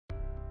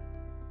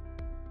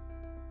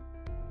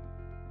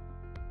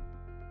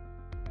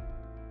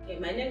Okay,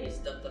 my name is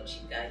Dr.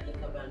 Chika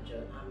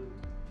Yinka-Banjo. I'm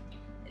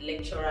a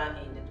lecturer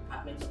in the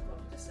Department of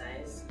Computer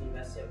Science,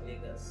 University of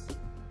Lagos.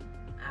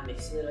 I'm a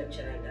senior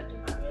lecturer in that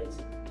department,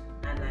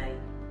 and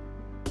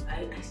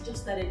I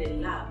just started a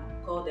lab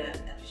called the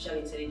Artificial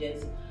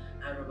Intelligence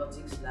and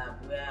Robotics Lab,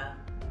 where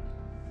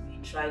we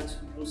try to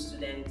grow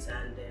students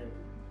and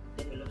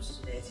develop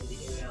students in the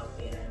area of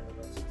AI and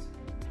robotics.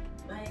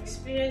 My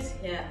experience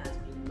here has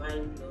been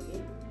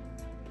mind-blowing,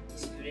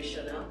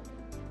 inspirational,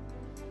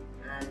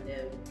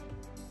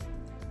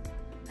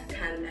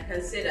 and I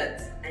can say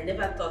that I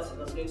never thought it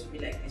was going to be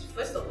like this.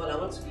 First of all, I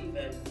want to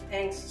give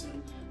thanks to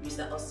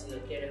Mr. Ausso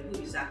Leadership,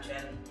 who is actually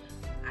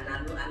an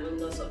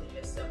alumnus of the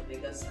University of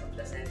Lagos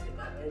Computer Science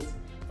Department,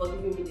 for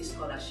giving me the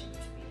scholarship to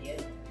be here.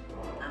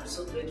 I'm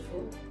so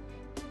grateful.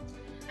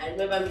 I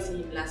remember meeting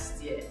him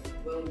last year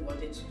when we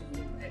wanted to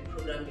do a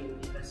program in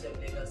the University of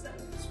Lagos, and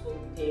we spoke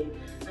with him,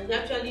 and he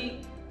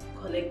actually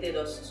connected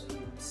us to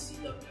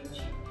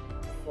CWG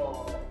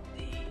for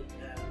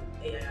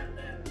the AI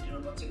and the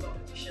robotic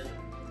competition.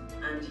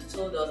 And he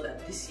told us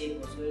that this year he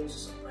was going to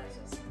surprise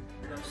us.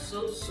 And I'm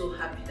so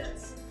happy that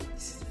this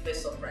is the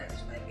first surprise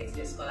by getting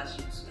a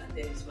scholarship to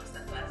attend this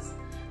masterclass.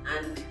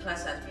 And the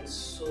class has been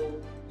so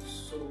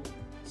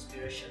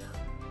inspirational.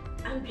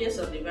 Ambience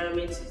of the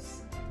environment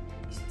is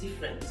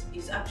different.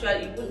 It's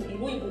actually, you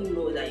won't even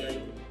know that you're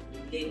in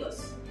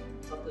Lagos,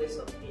 talk less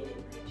of being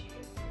in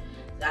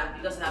Nigeria.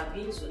 Because I've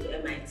been to the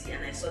MIT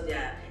and I saw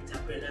their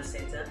entrepreneur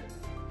center.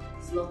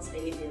 It's not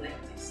anything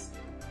like this.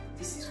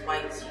 This is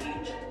quite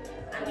huge,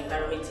 and the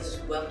environment is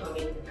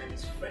welcoming and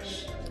it's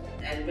fresh.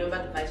 I remember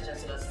the Vice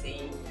Chancellor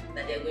saying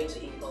that they're going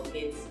to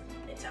inculcate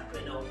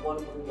Entrepreneur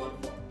 101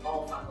 for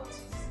all faculties,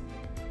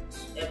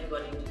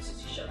 everybody in the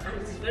institution. And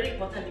it is very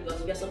important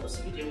because we are supposed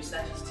to be the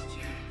research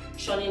institute,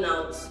 churning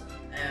out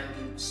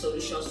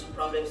solutions to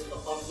problems for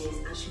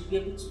companies, and should be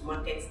able to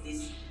market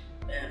these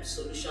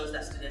solutions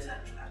that students are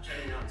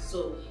churning out.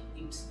 So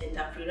it's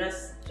entrepreneur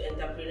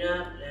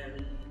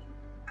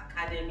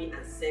academy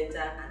and center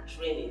and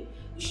training.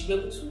 We should be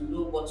able to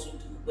know what to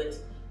do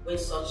when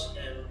such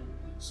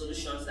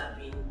solutions are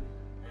being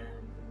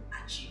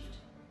achieved.